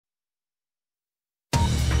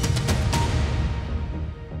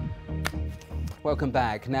Welcome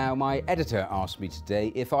back. Now, my editor asked me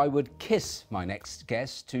today if I would kiss my next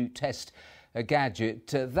guest to test a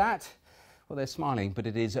gadget. Well, they're smiling, but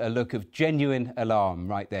it is a look of genuine alarm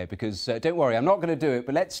right there because, don't worry, I'm not going to do it,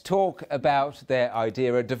 but let's talk about their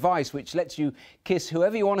idea, a device which lets you kiss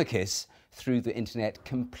whoever you want to kiss through the internet,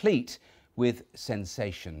 complete with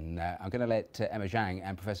sensation. I'm going to let Yann Zhang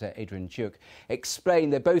and Professor Adrian Cheok explain.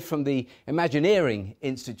 They're both from the Imagineering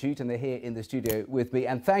Institute and they're here in the studio with me.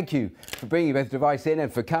 And thank you for bringing both the device in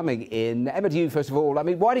and for coming in. Emma, to you first of all, I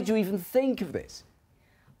mean, why did you even think of this?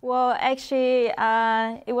 Well, actually,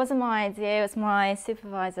 it wasn't my idea. It was my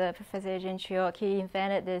supervisor, Professor Adrian Cheok. He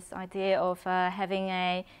invented this idea of having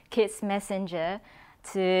a kids messenger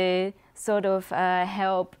to sort of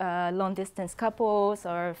help long-distance couples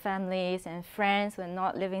or families and friends who are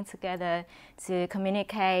not living together to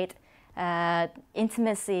communicate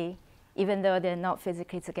intimacy, even though they're not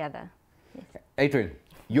physically together. Yes. Adrian,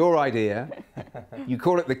 your idea, you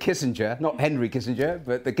call it the Kissenger, not Henry Kissinger,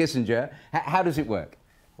 but the Kissenger. How does it work?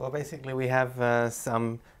 Well, basically we have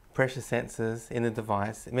some pressure sensors in the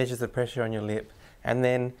device. It measures the pressure on your lip, and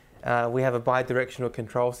then we have a bi-directional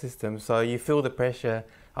control system, so you feel the pressure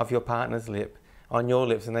of your partner's lip on your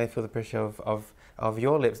lips and they feel the pressure of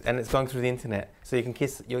your lips, and it's going through the internet. So you can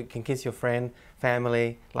kiss your friend,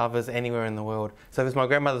 family, lovers anywhere in the world. So if it's my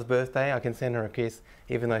grandmother's birthday, I can send her a kiss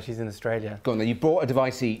even though she's in Australia. Go on then, you brought a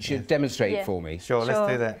device each. Yes. Demonstrate it for me. Sure,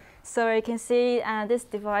 let's do that. So you can see this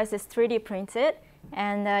device is 3D printed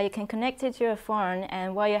and you can connect it to your phone,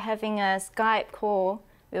 and while you're having a Skype call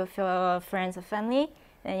with your friends or family,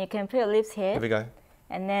 then you can put your lips here. Here we go.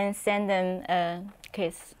 And then send them a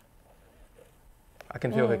kiss. I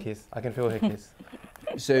can feel her kiss. I can feel her kiss.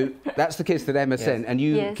 So that's the kiss that Emma sent, and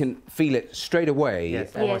you can feel it straight away.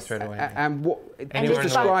 Yes, almost straight away. And what? Just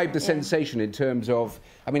describe the sensation in terms of,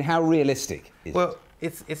 I mean, how realistic is it? Well,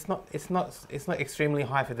 it's not extremely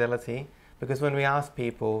high fidelity, because when we asked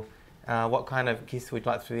people what kind of kiss we'd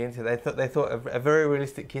like through the internet, they thought a very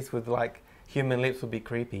realistic kiss with like human lips would be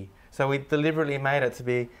creepy. So we deliberately made it to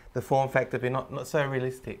be the form factor, but not so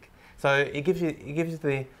realistic. So it gives you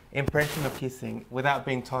the impression of kissing without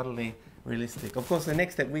being totally realistic. Of course, the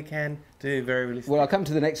next step we can do very realistic. Well, I'll come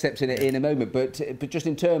to the next steps in a moment, but just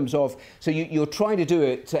in terms of, so you're trying to do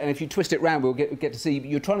it, and if you twist it round, we'll get to see.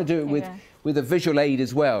 You're trying to do it with a visual aid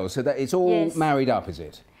as well, so that it's all married up, is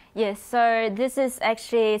it? Yes. So this is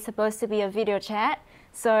actually supposed to be a video chat.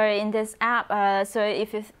 So in this app, so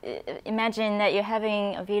if you imagine that you're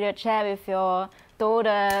having a video chat with your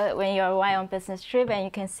daughter when you're away on business trip, and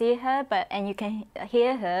you can see her, and you can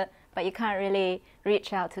hear her, but you can't really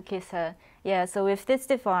reach out to kiss her. Yeah. So with this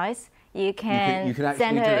device, you can actually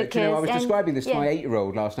send her a kiss. You know, I was describing this to my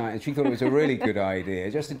 8-year-old last night, and she thought it was a really good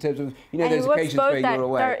idea. Just in terms of, you know, those occasions where you're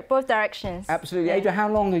away. Both directions. Absolutely. Yeah. Adrian, how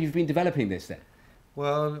long have you been developing this then?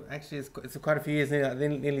 Well, actually, it's quite a few years,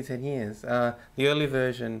 nearly 10 years. The early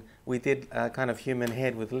version, we did a kind of human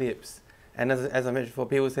head with lips. And as I mentioned before,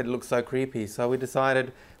 people said it looks so creepy. So we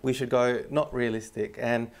decided we should go not realistic.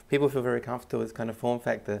 And people feel very comfortable with this kind of form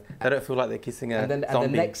factor. They don't feel like they're kissing a zombie. And the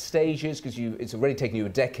next stages, because it's already taken you a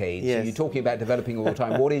decade, so you're talking about developing all the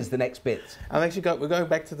time. What is the next bit? We're going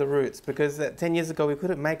back to the roots, because 10 years ago we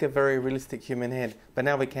couldn't make a very realistic human head, but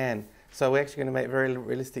now we can. So we're actually going to make very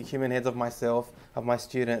realistic human heads of myself, of my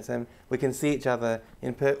students, and we can see each other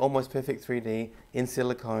in almost perfect 3D in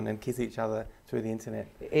silicone and kiss each other through the internet.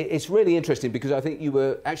 It's really interesting, because I think you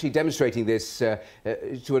were actually demonstrating this to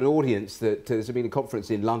an audience that there's been a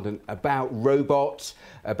conference in London about robots,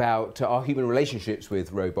 about our human relationships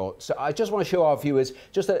with robots. So I just want to show our viewers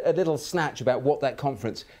just a little snatch about what that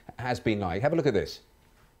conference has been like. Have a look at this.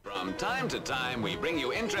 From time to time, we bring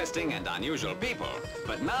you interesting and unusual people.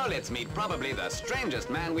 But now let's meet probably the strangest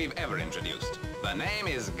man we've ever introduced. The name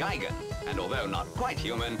is Geigen, and although not quite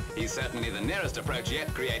human, he's certainly the nearest approach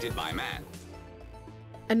yet created by man.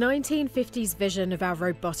 A 1950s vision of our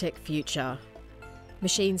robotic future.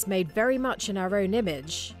 Machines made very much in our own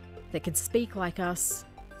image, that could speak like us,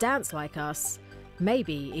 dance like us,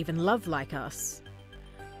 maybe even love like us.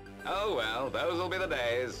 Oh well, those will be the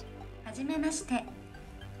days.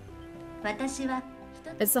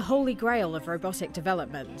 It's the holy grail of robotic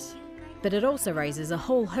development, but it also raises a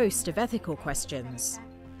whole host of ethical questions.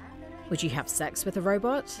 Would you have sex with a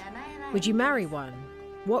robot? Would you marry one?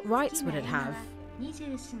 What rights would it have?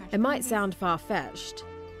 It might sound far-fetched,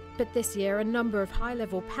 but this year a number of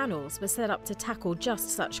high-level panels were set up to tackle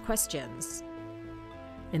just such questions.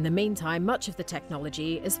 In the meantime, much of the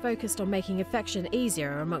technology is focused on making affection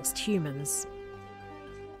easier amongst humans.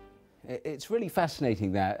 It's really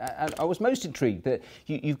fascinating that. And I was most intrigued that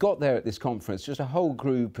you've got there at this conference just a whole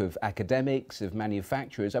group of academics, of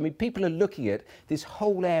manufacturers. I mean, people are looking at this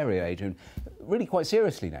whole area, Adrian, really quite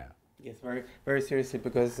seriously now. Yes, very, very seriously,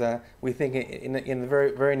 because we think in the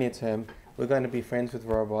very, very near term, we're going to be friends with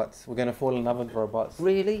robots. We're going to fall in love with robots.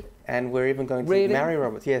 Really? And we're even going to marry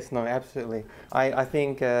robots. Yes, no, absolutely. I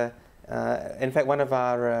think, in fact, one of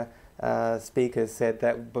our speakers said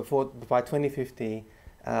that by 2050,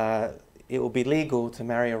 it will be legal to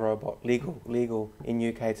marry a robot. Legal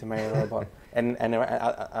in UK to marry a robot. And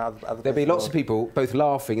there'll be lots of people both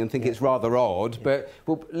laughing and think it's rather odd, but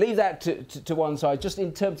we'll leave that to one side, just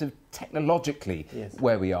in terms of technologically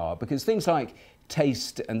where we are, because things like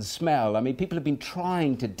taste and smell, I mean, people have been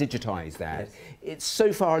trying to digitise that. Yes. It's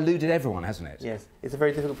so far eluded everyone, hasn't it? Yes, it's a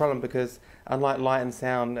very difficult problem because unlike light and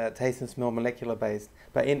sound, taste and smell molecular based.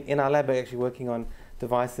 But in our lab, we're actually working on a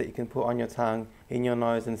device that you can put on your tongue, in your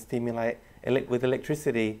nose, and stimulate with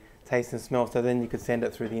electricity, taste and smell, so then you could send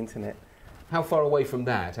it through the internet. How far away from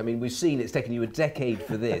that? I mean, we've seen it's taken you a decade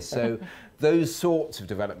for this, so those sorts of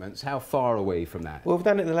developments, how far away from that? Well, we've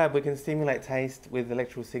done it in the lab. We can stimulate taste with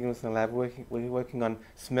electrical signals in the lab. We're working on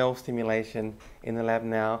smell stimulation in the lab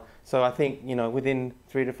now. So I think, within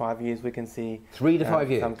 3 to 5 years we can see... 3 to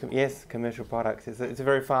 5 years? Commercial products. It's a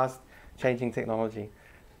very fast changing technology.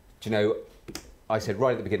 Do you know, I said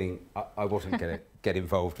right at the beginning I wasn't going to get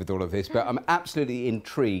involved with all of this, but I'm absolutely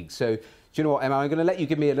intrigued. So, do you know what, Emma, I'm going to let you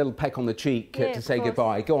give me a little peck on the cheek to say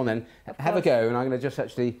goodbye. Go on then, have a go, and I'm going to just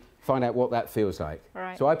actually find out what that feels like. All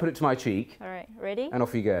right. So I put it to my cheek. All right, ready? And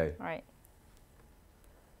off you go. All right.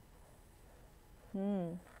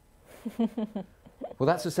 Well,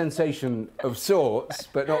 that's a sensation of sorts,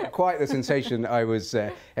 but not quite the sensation I was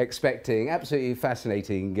expecting. Absolutely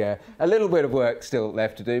fascinating. A little bit of work still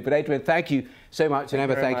left to do. But Adrian, thank you so much. And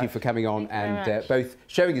Emma, thank you for coming on and both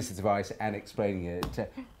showing us the device and explaining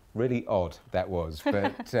it. Really odd that was,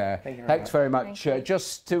 but thanks very much.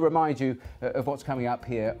 Just to remind you of what's coming up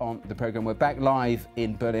here on the programme, we're back live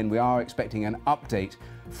in Berlin. We are expecting an update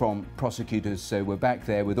from prosecutors, so we're back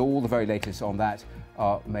there with all the very latest on that,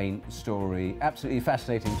 our main story. Absolutely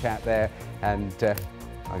fascinating chat there, and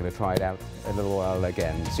I'm going to try it out a little while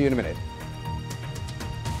again. See you in a minute.